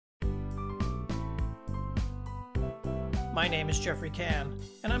My name is Jeffrey Cann,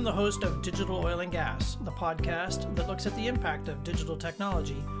 and I'm the host of Digital Oil and Gas, the podcast that looks at the impact of digital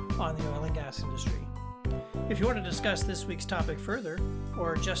technology on the oil and gas industry. If you want to discuss this week's topic further,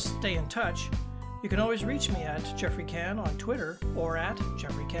 or just stay in touch, you can always reach me at Jeffrey Cann on Twitter or at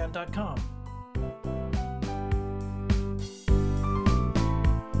jeffreycann.com.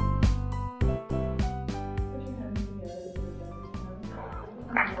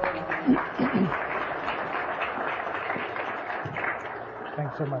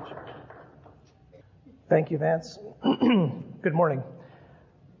 Thanks so much. Thank you, Vance. Good morning.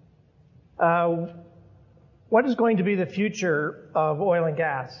 What is going to be the future of oil and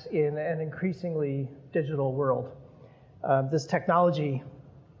gas in an increasingly digital world? This technology,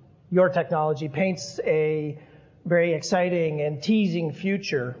 your technology, paints a very exciting and teasing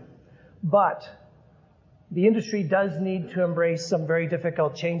future, but the industry does need to embrace some very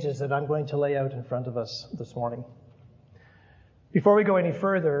difficult changes that I'm going to lay out in front of us this morning. Before we go any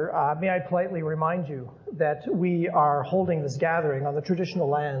further, may I politely remind you that we are holding this gathering on the traditional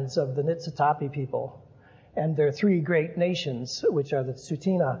lands of the Niitsitapi people and their three great nations, which are the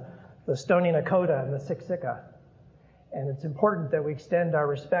Tsuut'ina, the Stoney Nakoda, and the Siksika. And it's important that we extend our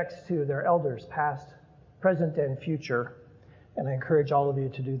respects to their elders, past, present, and future. And I encourage all of you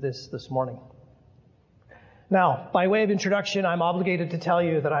to do this morning. Now, by way of introduction, I'm obligated to tell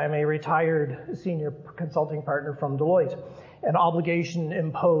you that I am a retired senior consulting partner from Deloitte, an obligation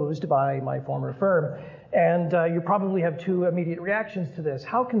imposed by my former firm. And you probably have two immediate reactions to this.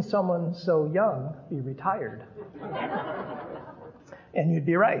 How can someone so young be retired? And you'd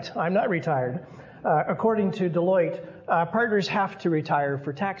be right, I'm not retired. According to Deloitte, partners have to retire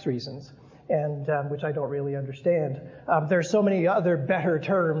for tax reasons, and which I don't really understand. There's so many other better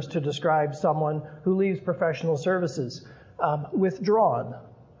terms to describe someone who leaves professional services. Withdrawn,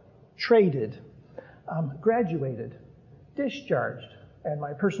 traded, graduated, discharged, and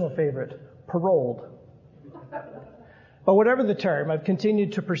my personal favorite, paroled. But whatever the term, I've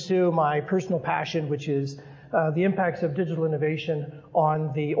continued to pursue my personal passion, which is the impacts of digital innovation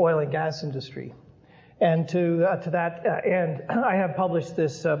on the oil and gas industry. And to that end, I have published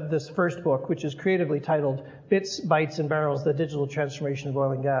this first book, which is creatively titled Bits, Bytes, and Barrels, The Digital Transformation of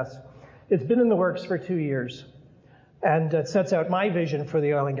Oil and Gas. It's been in the works for 2 years, and it sets out my vision for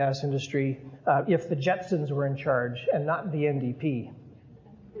the oil and gas industry if the Jetsons were in charge and not the NDP.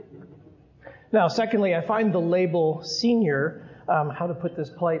 Now, secondly, I find the label senior, how to put this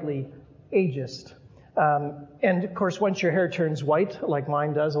politely, ageist. And of course, once your hair turns white, like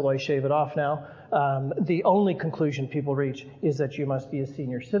mine does, although I shave it off now, the only conclusion people reach is that you must be a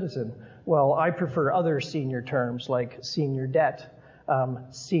senior citizen. Well, I prefer other senior terms like senior debt,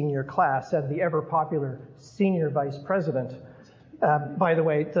 senior class, and the ever popular senior vice president. By the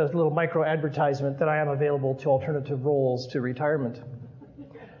way, the little micro advertisement that I am available to alternative roles to retirement.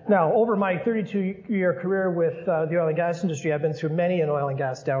 Now, over my 32-year career with the oil and gas industry, I've been through many an oil and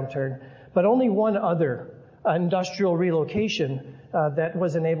gas downturn, but only one other industrial relocation that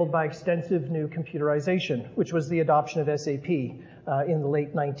was enabled by extensive new computerization, which was the adoption of SAP in the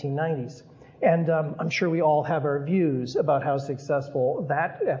late 1990s. And I'm sure we all have our views about how successful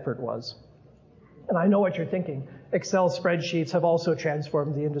that effort was. And I know what you're thinking. Excel spreadsheets have also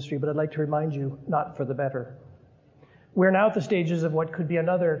transformed the industry, but I'd like to remind you, not for the better. We're now at the stages of what could be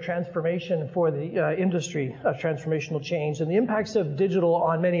another transformation for the industry, a transformational change. And the impacts of digital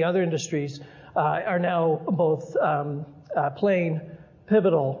on many other industries are now both plain,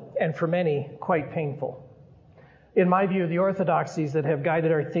 pivotal, and for many, quite painful. In my view, the orthodoxies that have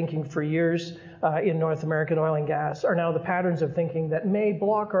guided our thinking for years in North American oil and gas are now the patterns of thinking that may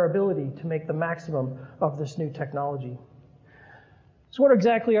block our ability to make the maximum of this new technology. So what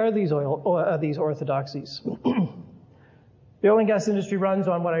exactly are these orthodoxies? The oil and gas industry runs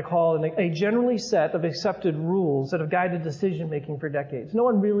on what I call a generally set of accepted rules that have guided decision-making for decades. No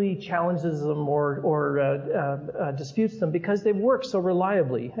one really challenges them or disputes them because they've worked so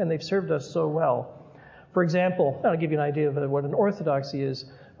reliably and they've served us so well. For example, I'll give you an idea of what an orthodoxy is.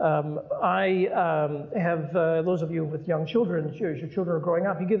 I have, those of you with young children, as your children are growing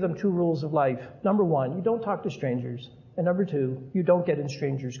up, you give them 2 rules of life. Number 1, you don't talk to strangers. And number 2, you don't get in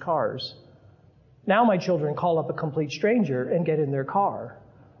strangers' cars. Now my children call up a complete stranger and get in their car,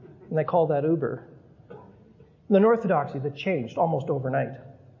 and they call that Uber. An orthodoxy that changed almost overnight.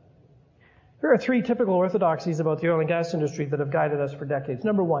 Here are 3 typical orthodoxies about the oil and gas industry that have guided us for decades.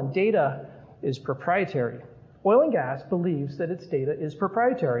 Number 1, data is proprietary. Oil and gas believes that its data is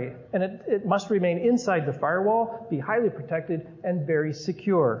proprietary, and it must remain inside the firewall, be highly protected, and very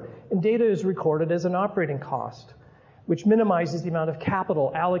secure. And data is recorded as an operating cost. which minimizes the amount of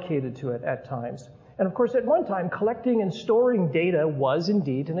capital allocated to it at times. And of course, at one time, collecting and storing data was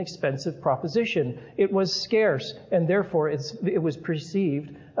indeed an expensive proposition. It was scarce, and therefore it was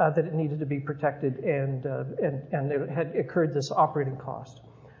perceived that it needed to be protected, and it had incurred this operating cost.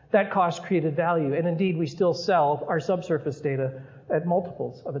 That cost created value, and indeed we still sell our subsurface data at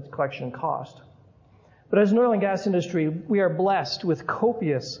multiples of its collection cost. But as an oil and gas industry, we are blessed with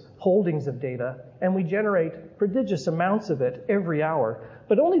copious holdings of data, and we generate prodigious amounts of it every hour.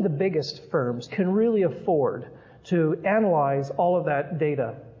 But only the biggest firms can really afford to analyze all of that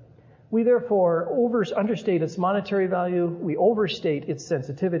data. We therefore understate its monetary value, we overstate its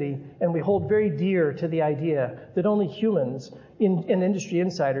sensitivity, and we hold very dear to the idea that only humans and industry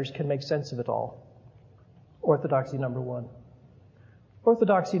insiders can make sense of it all. Orthodoxy number one.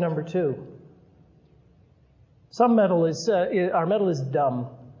 Orthodoxy number two. Our metal is dumb.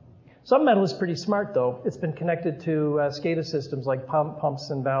 Some metal is pretty smart, though. It's been connected to SCADA systems like pumps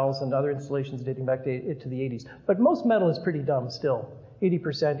and valves and other installations dating back to the 80s. But most metal is pretty dumb still.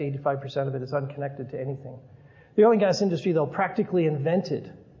 80%, 85% of it is unconnected to anything. The oil and gas industry, though, practically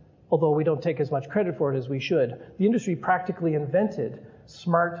invented, although we don't take as much credit for it as we should, the industry practically invented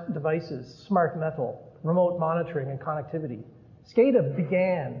smart devices, smart metal, remote monitoring, and connectivity. SCADA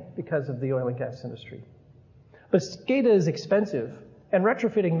began because of the oil and gas industry. But SCADA is expensive, and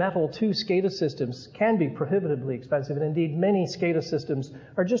retrofitting metal to SCADA systems can be prohibitively expensive, and indeed many SCADA systems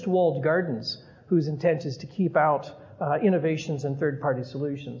are just walled gardens whose intent is to keep out innovations and third-party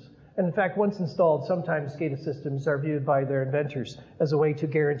solutions. And in fact, once installed, sometimes SCADA systems are viewed by their inventors as a way to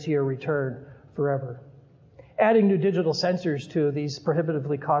guarantee a return forever. Adding new digital sensors to these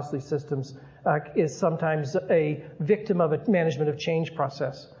prohibitively costly systems is sometimes a victim of a management of change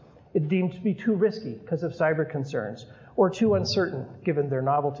process. It's deemed to be too risky because of cyber concerns, or too uncertain given their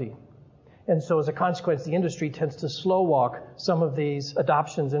novelty. And so as a consequence, the industry tends to slow walk some of these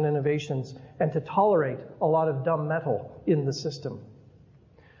adoptions and innovations and to tolerate a lot of dumb metal in the system.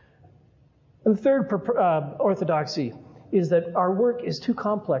 And the third orthodoxy is that our work is too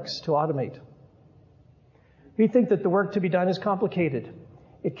complex to automate. We think that the work to be done is complicated.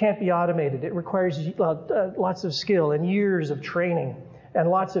 It can't be automated. It requires lots of skill and years of training and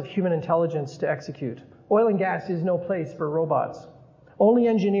lots of human intelligence to execute. Oil and gas is no place for robots. Only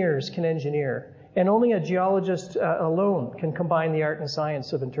engineers can engineer, and only a geologist alone can combine the art and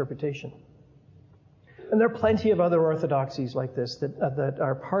science of interpretation. And there are plenty of other orthodoxies like this that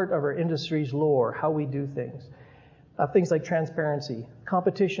are part of our industry's lore, how we do things. Things like transparency,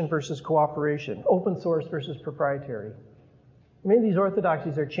 competition versus cooperation, open source versus proprietary. Many of these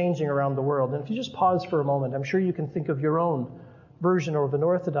orthodoxies are changing around the world, and if you just pause for a moment, I'm sure you can think of your own version of an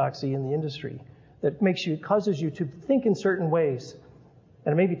orthodoxy in the industry that causes you to think in certain ways,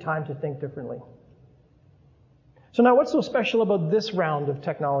 and it may be time to think differently. So now, what's so special about this round of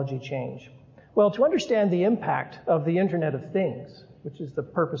technology change? Well, to understand the impact of the Internet of Things, which is the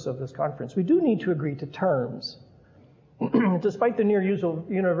purpose of this conference, we do need to agree to terms. Despite the near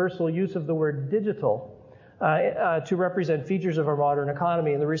universal use of the word digital to represent features of our modern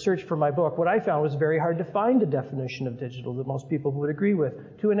economy, in the research for my book, what I found was very hard to find a definition of digital that most people would agree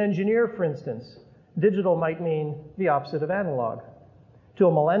with. To an engineer, for instance, digital might mean the opposite of analog. To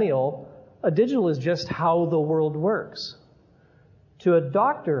a millennial, a digital is just how the world works. To a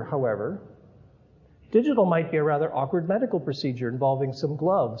doctor, however, digital might be a rather awkward medical procedure involving some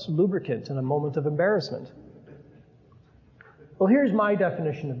gloves, lubricant, and a moment of embarrassment. Well, here's my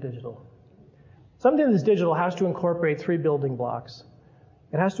definition of digital. Something that's digital has to incorporate three building blocks.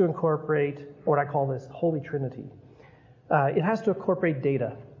 It has to incorporate what I call this holy trinity. It has to incorporate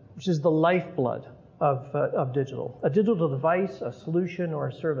data, which is the lifeblood of digital. A digital device, a solution, or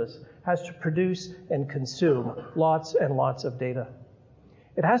a service has to produce and consume lots and lots of data.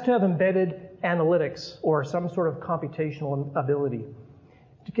 It has to have embedded analytics or some sort of computational ability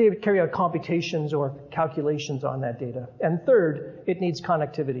to carry out computations or calculations on that data. And third, it needs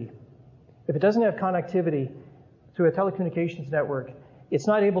connectivity. If it doesn't have connectivity to a telecommunications network, it's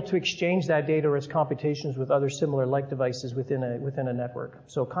not able to exchange that data or its computations with other similar like devices within a network.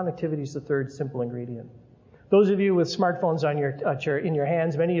 So connectivity is the third simple ingredient. Those of you with smartphones in your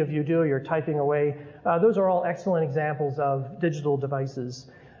hands, many of you do, you're typing away. Those are all excellent examples of digital devices.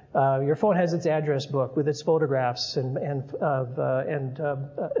 Your phone has its address book with its photographs and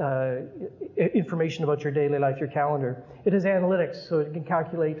information about your daily life, your calendar. It has analytics, so it can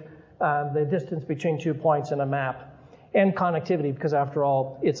calculate the distance between 2 points in a map. And connectivity, because after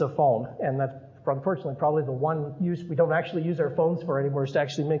all, it's a phone. And that's unfortunately probably the one use we don't actually use our phones for anymore, is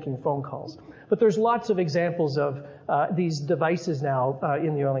actually making phone calls. But there's lots of examples of these devices now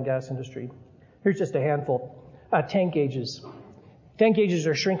in the oil and gas industry. Here's just a handful. Tank gauges. Tank gauges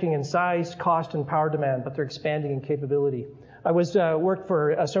are shrinking in size, cost, and power demand, but they're expanding in capability. I worked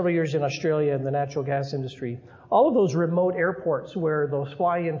for several years in Australia in the natural gas industry. All of those remote airports where those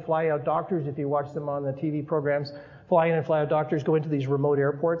fly-in, fly-out doctors, if you watch them on the TV programs, fly-in and fly-out doctors go into these remote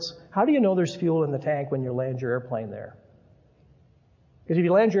airports. How do you know there's fuel in the tank when you land your airplane there? Because if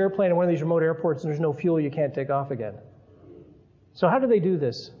you land your airplane in one of these remote airports and there's no fuel, you can't take off again. So how do they do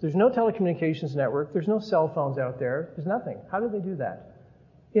this? There's no telecommunications network. There's no cell phones out there. There's nothing. How do they do that?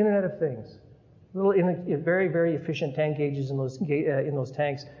 Internet of Things. Very, very efficient tank gauges in those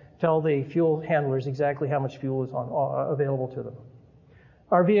tanks tell the fuel handlers exactly how much fuel is available to them.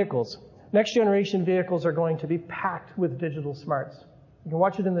 Our vehicles. Next generation vehicles are going to be packed with digital smarts. You can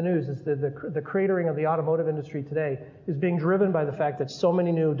watch it in the news. The cratering of the automotive industry today is being driven by the fact that so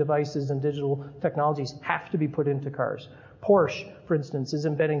many new devices and digital technologies have to be put into cars. Porsche, for instance, is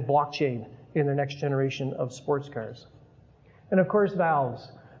embedding blockchain in their next generation of sports cars. And of course,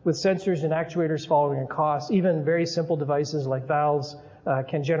 valves. With sensors and actuators following in cost, even very simple devices like valves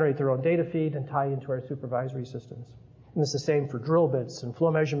can generate their own data feed and tie into our supervisory systems. And it's the same for drill bits and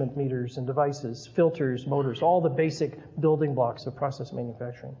flow measurement meters and devices, filters, motors, all the basic building blocks of process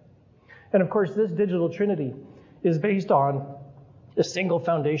manufacturing. And of course, this digital trinity is based on a single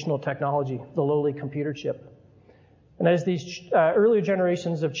foundational technology, the lowly computer chip. And as these earlier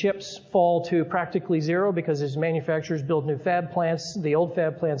generations of chips fall to practically zero because as manufacturers build new fab plants, the old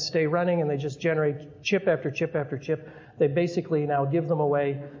fab plants stay running and they just generate chip after chip after chip, they basically now give them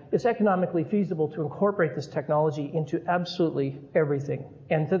away. It's economically feasible to incorporate this technology into absolutely everything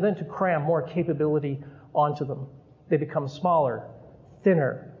and then to cram more capability onto them. They become smaller,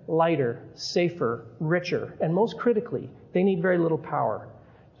 thinner, lighter, safer, richer, and most critically, they need very little power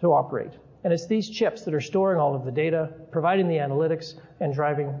to operate. And it's these chips that are storing all of the data, providing the analytics, and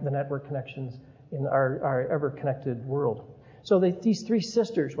driving the network connections in our ever-connected world. So these three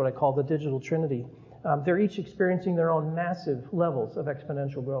sisters, what I call the digital trinity, they're each experiencing their own massive levels of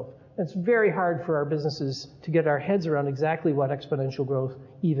exponential growth. And it's very hard for our businesses to get our heads around exactly what exponential growth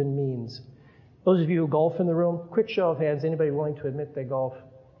even means. Those of you who golf in the room, quick show of hands, anybody willing to admit they golf?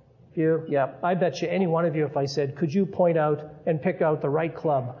 Few? Yeah. I bet you any one of you, if I said, could you point out and pick out the right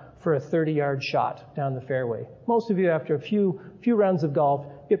club for a 30-yard shot down the fairway? Most of you, after a few rounds of golf,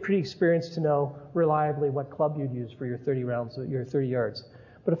 get pretty experienced to know reliably what club you'd use for your 30 yards.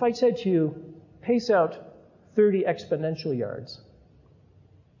 But if I said to you, pace out 30 exponential yards,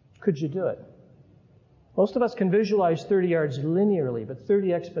 could you do it? Most of us can visualize 30 yards linearly, but 30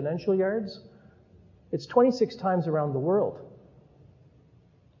 exponential yards, it's 26 times around the world.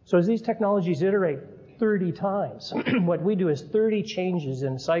 So as these technologies iterate 30 times, what we do is 30 changes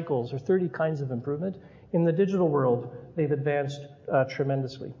in cycles or 30 kinds of improvement. In the digital world, they've advanced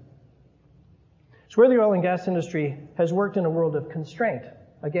tremendously. So where the oil and gas industry has worked in a world of constraint,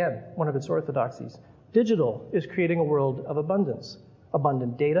 again, one of its orthodoxies, digital is creating a world of abundance.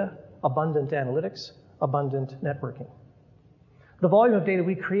 Abundant data, abundant analytics, abundant networking. The volume of data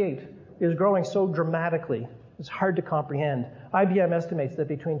we create is growing so dramatically, it's hard to comprehend. IBM estimates that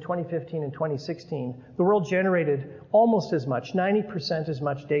between 2015 and 2016, the world generated almost as much, 90% as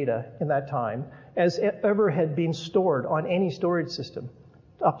much data in that time as ever had been stored on any storage system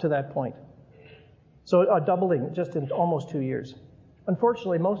up to that point. So a doubling just in almost 2 years.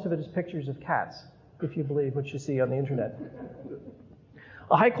 Unfortunately, most of it is pictures of cats, if you believe what you see on the internet.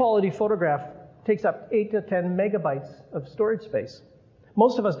 A high-quality photograph takes up 8 to 10 megabytes of storage space.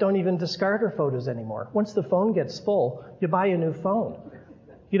 Most of us don't even discard our photos anymore. Once the phone gets full, you buy a new phone.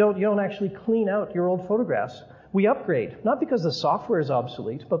 You don't actually clean out your old photographs. We upgrade, not because the software is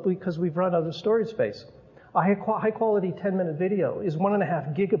obsolete, but because we've run out of storage space. A high-quality 10-minute video is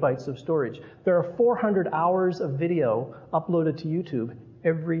 1.5 gigabytes of storage. There are 400 hours of video uploaded to YouTube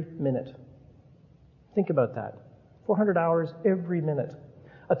every minute. Think about that. 400 hours every minute.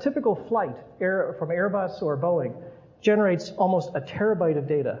 A typical flight from Airbus or Boeing generates almost a terabyte of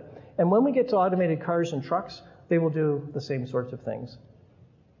data. And when we get to automated cars and trucks, they will do the same sorts of things.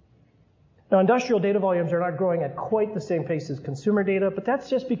 Now, industrial data volumes are not growing at quite the same pace as consumer data, but that's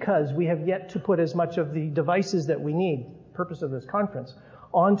just because we have yet to put as much of the devices that we need, purpose of this conference,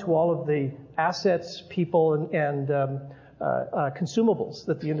 onto all of the assets, people, and consumables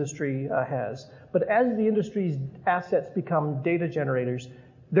that the industry has. But as the industry's assets become data generators,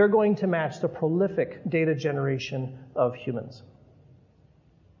 they're going to match the prolific data generation of humans.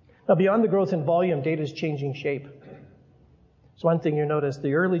 Now, beyond the growth in volume, data is changing shape. So one thing you notice,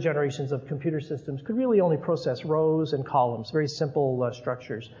 the early generations of computer systems could really only process rows and columns, very simple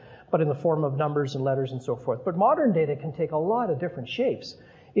structures, but in the form of numbers and letters and so forth. But modern data can take a lot of different shapes.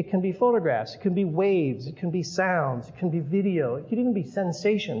 It can be photographs, it can be waves, it can be sounds, it can be video, it can even be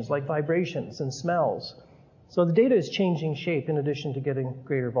sensations like vibrations and smells. So the data is changing shape in addition to getting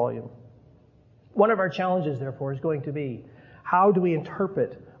greater volume. One of our challenges, therefore, is going to be how do we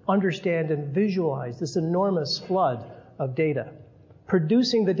interpret, understand, and visualize this enormous flood of data?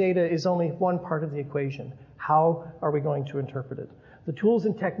 Producing the data is only one part of the equation. How are we going to interpret it? The tools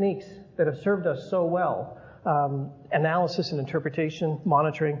and techniques that have served us so well, analysis and interpretation,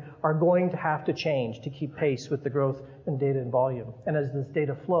 monitoring, are going to have to change to keep pace with the growth in data and volume. And as this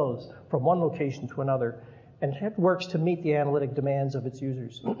data flows from one location to another, and it works to meet the analytic demands of its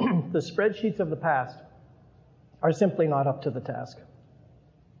users, the spreadsheets of the past are simply not up to the task.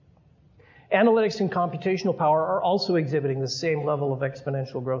 Analytics and computational power are also exhibiting the same level of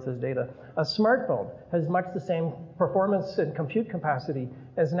exponential growth as data. A smartphone has much the same performance and compute capacity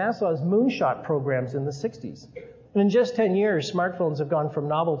as NASA's moonshot programs in the 60s. And in just 10 years, smartphones have gone from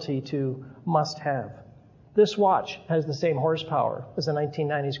novelty to must-have. This watch has the same horsepower as a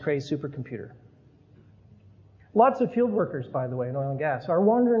 1990s Cray supercomputer. Lots of field workers, by the way, in oil and gas, are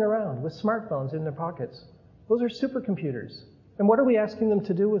wandering around with smartphones in their pockets. Those are supercomputers. And what are we asking them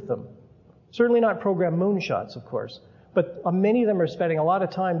to do with them? Certainly not program moonshots, of course, but many of them are spending a lot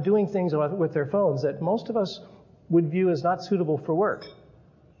of time doing things with their phones that most of us would view as not suitable for work.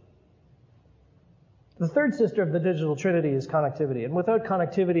 The third sister of the digital trinity is connectivity, and without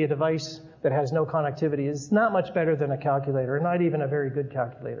connectivity, a device that has no connectivity is not much better than a calculator, and not even a very good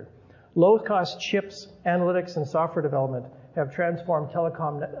calculator. Low-cost chips, analytics, and software development have transformed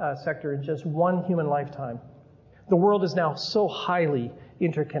telecom sector in just one human lifetime. The world is now so highly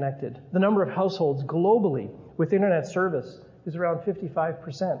interconnected. The number of households globally with internet service is around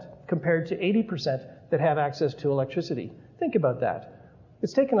 55% compared to 80% that have access to electricity. Think about that.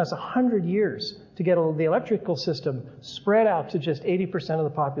 It's taken us 100 years to get the electrical system spread out to just 80% of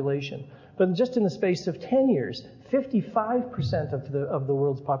the population. But just in the space of 10 years, 55% of the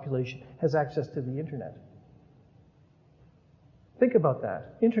world's population has access to the internet. Think about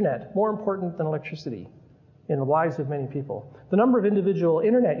that. Internet, more important than electricity in the lives of many people. The number of individual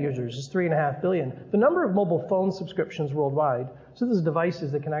internet users is 3.5 billion. The number of mobile phone subscriptions worldwide, so these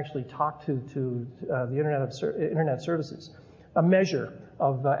devices that can actually talk to the internet services, a measure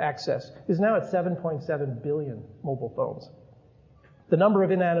of access, is now at 7.7 billion mobile phones. The number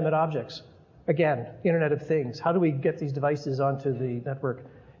of inanimate objects, again, Internet of Things, how do we get these devices onto the network,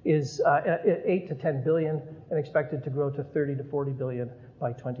 is 8 to 10 billion and expected to grow to 30 to 40 billion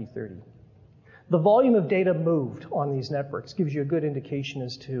by 2030. The volume of data moved on these networks gives you a good indication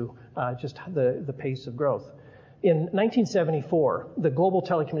as to just the pace of growth. In 1974, the global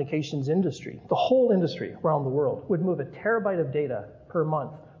telecommunications industry, the whole industry around the world, would move a terabyte of data per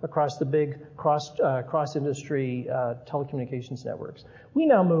month across the big cross-industry telecommunications networks. We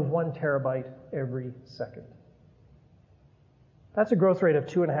now move 1 terabyte every second. That's a growth rate of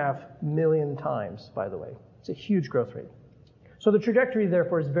 2.5 million times, by the way. It's a huge growth rate. So the trajectory,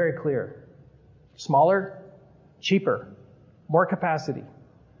 therefore, is very clear. Smaller, cheaper, more capacity,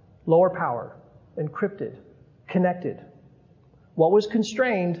 lower power, encrypted, connected. What was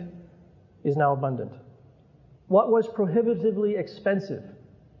constrained is now abundant. What was prohibitively expensive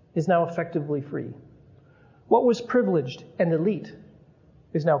is now effectively free. What was privileged and elite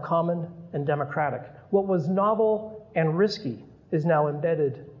is now common and democratic. What was novel and risky is now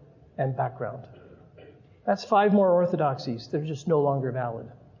embedded and background. That's 5 more orthodoxies. They're just no longer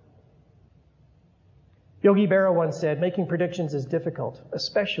valid. Yogi Berra once said, making predictions is difficult,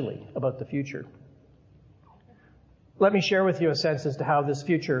 especially about the future. Let me share with you a sense as to how this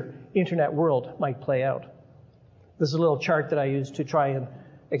future internet world might play out. This is a little chart that I use to try and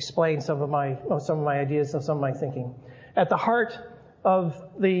explain some of my ideas and some of my thinking. At the heart of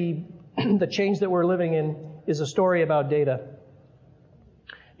the change that we're living in is a story about data.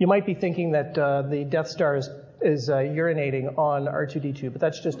 You might be thinking that the Death Star is urinating on R2-D2, but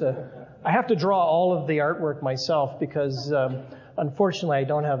that's just I have to draw all of the artwork myself because unfortunately I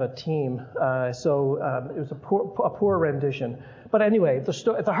don't have a team, so it was a poor rendition. But anyway,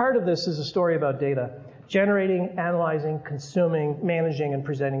 at the heart of this is a story about data. Generating, analyzing, consuming, managing, and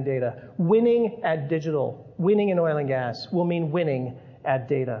presenting data. Winning at digital, winning in oil and gas will mean winning at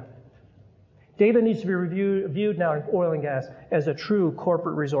data. Data needs to be viewed now in oil and gas as a true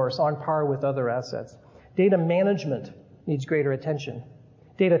corporate resource on par with other assets. Data management needs greater attention.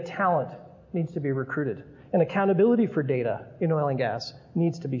 Data talent needs to be recruited. And accountability for data in oil and gas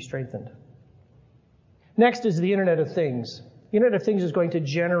needs to be strengthened. Next is the Internet of Things. The Internet of Things is going to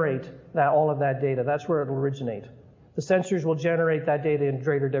generate all of that data. That's where it will originate. The sensors will generate that data in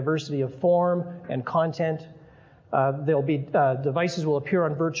greater diversity of form and content. There'll be devices will appear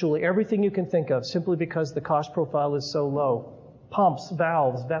on virtually everything you can think of simply because the cost profile is so low. Pumps,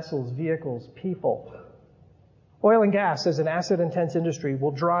 valves, vessels, vehicles, people. Oil and gas as an asset-intense industry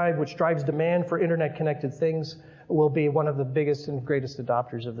which drives demand for internet-connected things, will be one of the biggest and greatest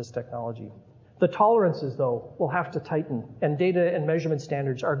adopters of this technology. The tolerances, though, will have to tighten, and data and measurement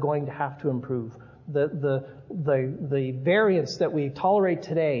standards are going to have to improve. The variance that we tolerate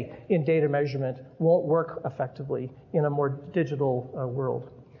today in data measurement won't work effectively in a more digital world.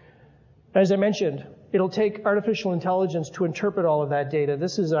 As I mentioned, it'll take artificial intelligence to interpret all of that data.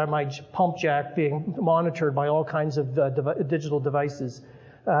 This is my pump jack being monitored by all kinds of digital devices.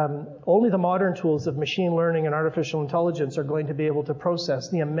 Only the modern tools of machine learning and artificial intelligence are going to be able to process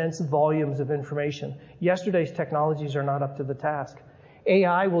the immense volumes of information. Yesterday's technologies are not up to the task.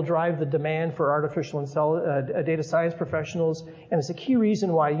 AI will drive the demand for artificial data science professionals, and it's a key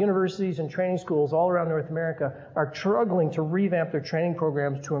reason why universities and training schools all around North America are struggling to revamp their training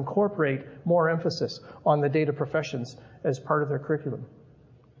programs to incorporate more emphasis on the data professions as part of their curriculum.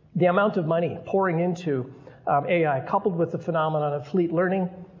 The amount of money pouring into AI, coupled with the phenomenon of fleet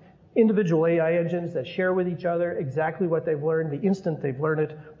learning, individual AI engines that share with each other exactly what they've learned the instant they've learned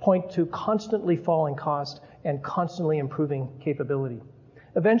it, point to constantly falling cost and constantly improving capability.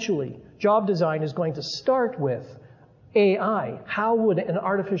 Eventually, job design is going to start with AI. How would an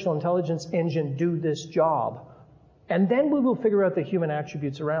artificial intelligence engine do this job? And then we will figure out the human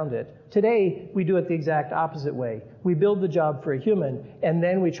attributes around it. Today, we do it the exact opposite way. We build the job for a human, and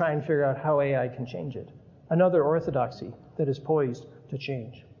then we try and figure out how AI can change it. Another orthodoxy that is poised to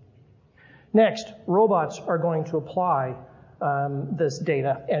change. Next, robots are going to apply this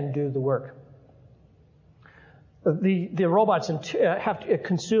data and do the work. The robots have to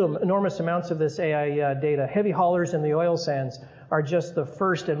consume enormous amounts of this AI data. Heavy haulers in the oil sands are just the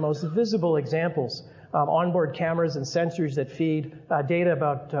first and most visible examples. Onboard cameras and sensors that feed data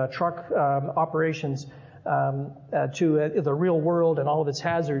about truck operations to the real world and all of its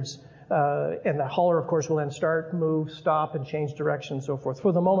hazards. And the hauler, of course, will then start, move, stop, and change direction and so forth.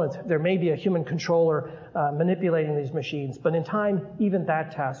 For the moment, there may be a human controller manipulating these machines, but in time, even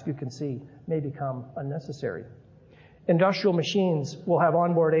that task, you can see, may become unnecessary. Industrial machines will have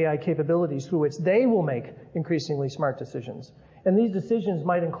onboard AI capabilities through which they will make increasingly smart decisions. And these decisions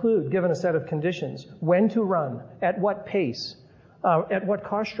might include, given a set of conditions, when to run, at what pace, at what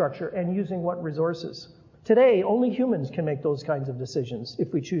cost structure, and using what resources. Today, only humans can make those kinds of decisions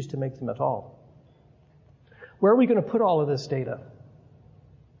if we choose to make them at all. Where are we going to put all of this data?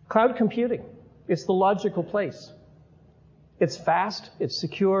 Cloud computing. It's the logical place. It's fast, it's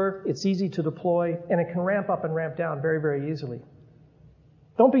secure, it's easy to deploy, and it can ramp up and ramp down very, very easily.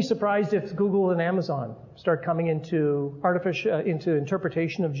 Don't be surprised if Google and Amazon start coming into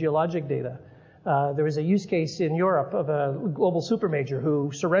interpretation of geologic data. There was a use case in Europe of a global supermajor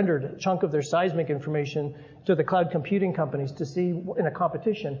who surrendered a chunk of their seismic information to the cloud computing companies to see in a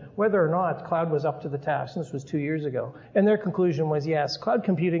competition whether or not cloud was up to the task. And this was 2 years ago. And their conclusion was, yes, cloud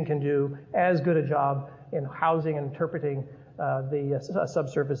computing can do as good a job in housing and interpreting the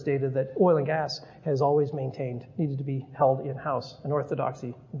subsurface data that oil and gas has always maintained needed to be held in-house, an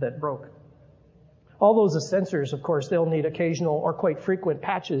orthodoxy that broke. All those sensors, of course, they'll need occasional or quite frequent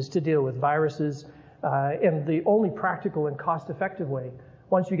patches to deal with viruses. And the only practical and cost-effective way,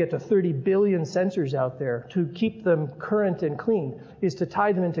 once you get to 30 billion sensors out there, to keep them current and clean, is to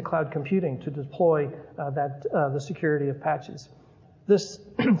tie them into cloud computing to deploy the security of patches. This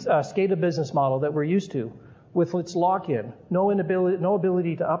SCADA business model that we're used to, with its lock-in, no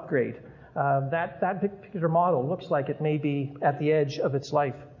ability to upgrade, that particular model looks like it may be at the edge of its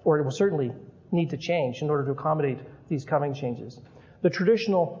life, or it will certainly need to change in order to accommodate these coming changes. The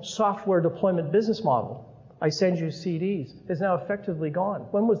traditional software deployment business model, I send you CDs, is now effectively gone.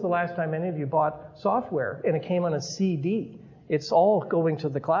 When was the last time any of you bought software and it came on a CD? It's all going to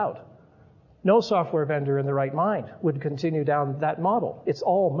the cloud. No software vendor in their right mind would continue down that model. It's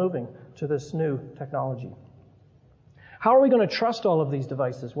all moving to this new technology. How are we going to trust all of these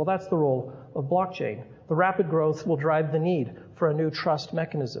devices? Well, that's the role of blockchain. The rapid growth will drive the need for a new trust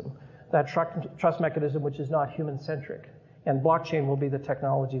mechanism. That trust mechanism which is not human-centric. And blockchain will be the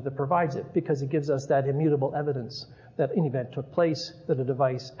technology that provides it because it gives us that immutable evidence that an event took place, that a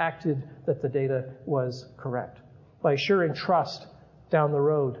device acted, that the data was correct. By assuring trust down the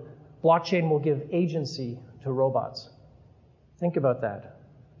road, blockchain will give agency to robots. Think about that.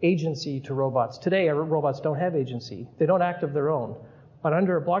 Agency to robots. Today, robots don't have agency. They don't act of their own. But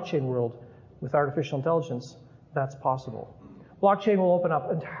under a blockchain world, with artificial intelligence, that's possible. Blockchain will open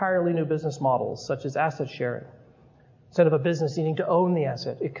up entirely new business models, such as asset sharing. Instead of a business needing to own the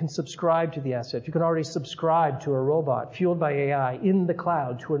asset, it can subscribe to the asset. You can already subscribe to a robot fueled by AI in the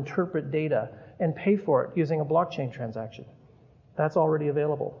cloud to interpret data and pay for it using a blockchain transaction. That's already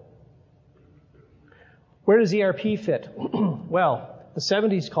available. Where does ERP fit? Well, the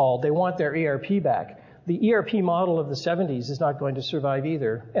 70s called, they want their ERP back. The ERP model of the 70s is not going to survive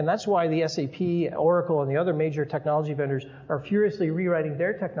either. And that's why the SAP, Oracle, and the other major technology vendors are furiously rewriting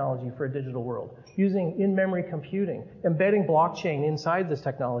their technology for a digital world, using in-memory computing, embedding blockchain inside this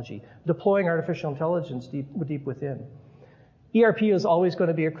technology, deploying artificial intelligence deep within. ERP is always going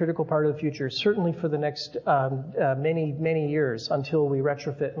to be a critical part of the future, certainly for the next many years until we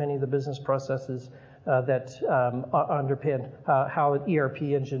retrofit many of the business processes that underpin how ERP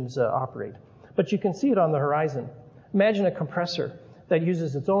engines operate. But you can see it on the horizon. Imagine a compressor that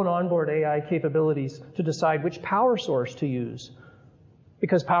uses its own onboard AI capabilities to decide which power source to use.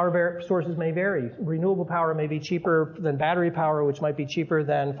 Because power sources may vary. Renewable power may be cheaper than battery power, which might be cheaper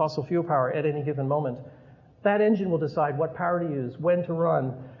than fossil fuel power at any given moment. That engine will decide what power to use, when to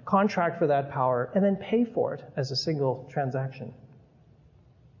run, contract for that power, and then pay for it as a single transaction.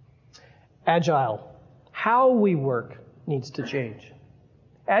 Agile. How we work needs to change.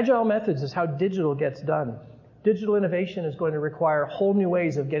 Agile methods is how digital gets done. Digital innovation is going to require whole new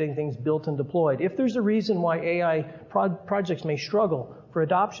ways of getting things built and deployed. If there's a reason why AI projects may struggle for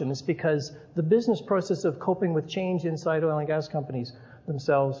adoption, it's because the business process of coping with change inside oil and gas companies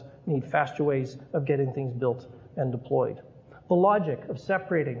themselves need faster ways of getting things built and deployed. The logic of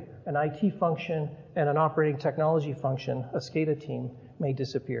separating an IT function and an operating technology function, a SCADA team, may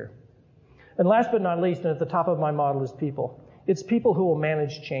disappear. And last but not least, and at the top of my model is people. It's people who will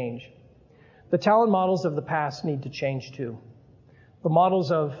manage change. The talent models of the past need to change too. The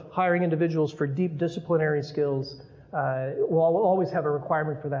models of hiring individuals for deep disciplinary skills will always have a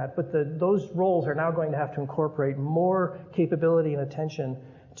requirement for that, but those roles are now going to have to incorporate more capability and attention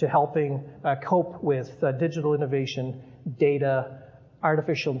to helping cope with digital innovation, data,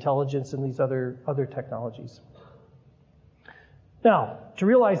 artificial intelligence, and these other technologies. Now, to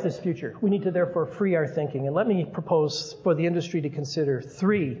realize this future, we need to therefore free our thinking. And let me propose for the industry to consider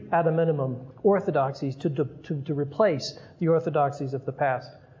 3, at a minimum, orthodoxies to replace the orthodoxies of the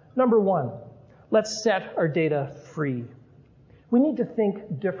past. Number 1, let's set our data free. We need to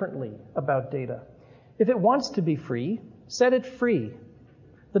think differently about data. If it wants to be free, set it free.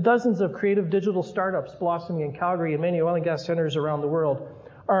 The dozens of creative digital startups blossoming in Calgary and many oil and gas centers around the world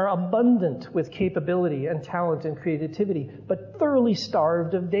are abundant with capability and talent and creativity, but thoroughly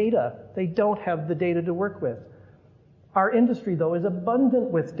starved of data. They don't have the data to work with. Our industry, though, is abundant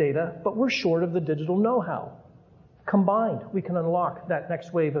with data, but we're short of the digital know-how. Combined, we can unlock that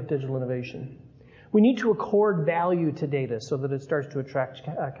next wave of digital innovation. We need to accord value to data so that it starts to attract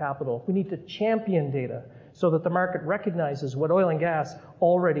capital. We need to champion data so that the market recognizes what oil and gas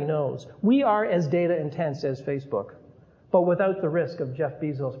already knows. We are as data intense as Facebook, but without the risk of Jeff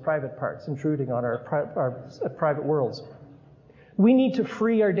Bezos' private parts intruding on our private worlds. We need to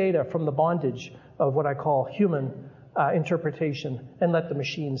free our data from the bondage of what I call human interpretation and let the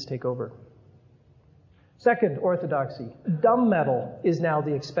machines take over. Second orthodoxy, dumb metal is now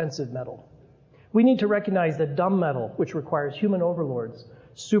the expensive metal. We need to recognize that dumb metal, which requires human overlords,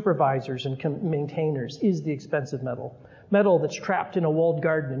 supervisors, and maintainers, is the expensive metal. Metal that's trapped in a walled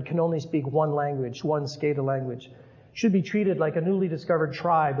garden and can only speak one language, one SCADA language, should be treated like a newly discovered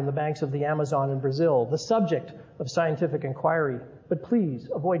tribe in the banks of the Amazon in Brazil, the subject of scientific inquiry, but please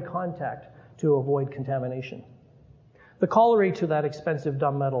avoid contact to avoid contamination. The corollary to that expensive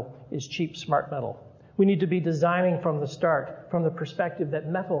dumb metal is cheap smart metal. We need to be designing from the start, from the perspective that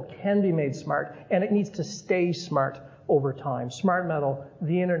metal can be made smart, and it needs to stay smart over time. Smart metal,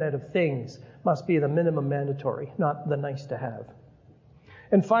 the Internet of Things, must be the minimum mandatory, not the nice to have.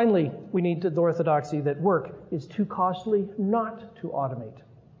 And finally, we need the orthodoxy that work is too costly not to automate.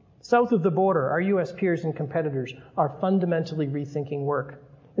 South of the border, our U.S. peers and competitors are fundamentally rethinking work.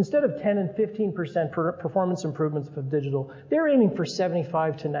 Instead of 10 and 15% performance improvements of digital, they're aiming for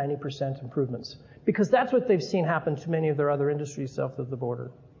 75 to 90% improvements, because that's what they've seen happen to many of their other industries south of the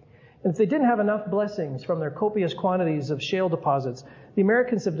border. And if they didn't have enough blessings from their copious quantities of shale deposits, the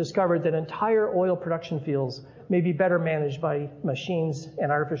Americans have discovered that entire oil production fields may be better managed by machines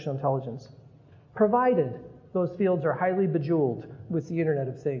and artificial intelligence, provided those fields are highly bejeweled with the Internet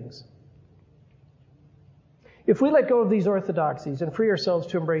of Things. If we let go of these orthodoxies and free ourselves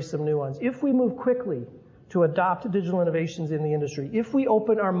to embrace some new ones, if we move quickly to adopt digital innovations in the industry, if we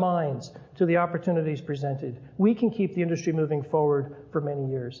open our minds to the opportunities presented, we can keep the industry moving forward for many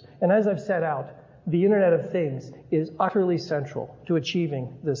years. And as I've set out, the Internet of Things is utterly central to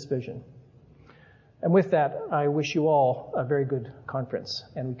achieving this vision. And with that, I wish you all a very good conference,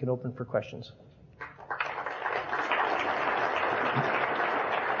 and we can open for questions.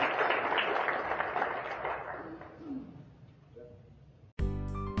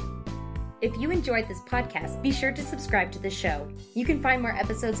 If you enjoyed this podcast, be sure to subscribe to the show. You can find more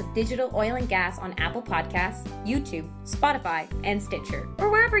episodes of Digital Oil and Gas on Apple Podcasts, YouTube, Spotify, and Stitcher, or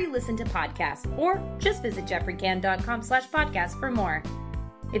wherever you listen to podcasts, or just visit jeffreycan.com/podcast for more.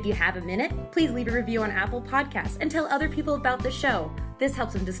 If you have a minute, please leave a review on Apple Podcasts and tell other people about the show. This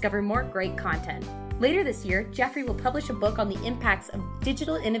helps them discover more great content. Later this year, Jeffrey will publish a book on the impacts of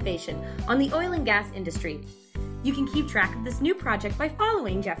digital innovation on the oil and gas industry. You can keep track of this new project by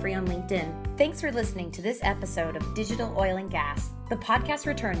following Jeffrey on LinkedIn. Thanks for listening to this episode of Digital Oil and Gas. The podcast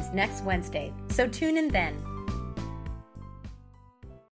returns next Wednesday, so tune in then.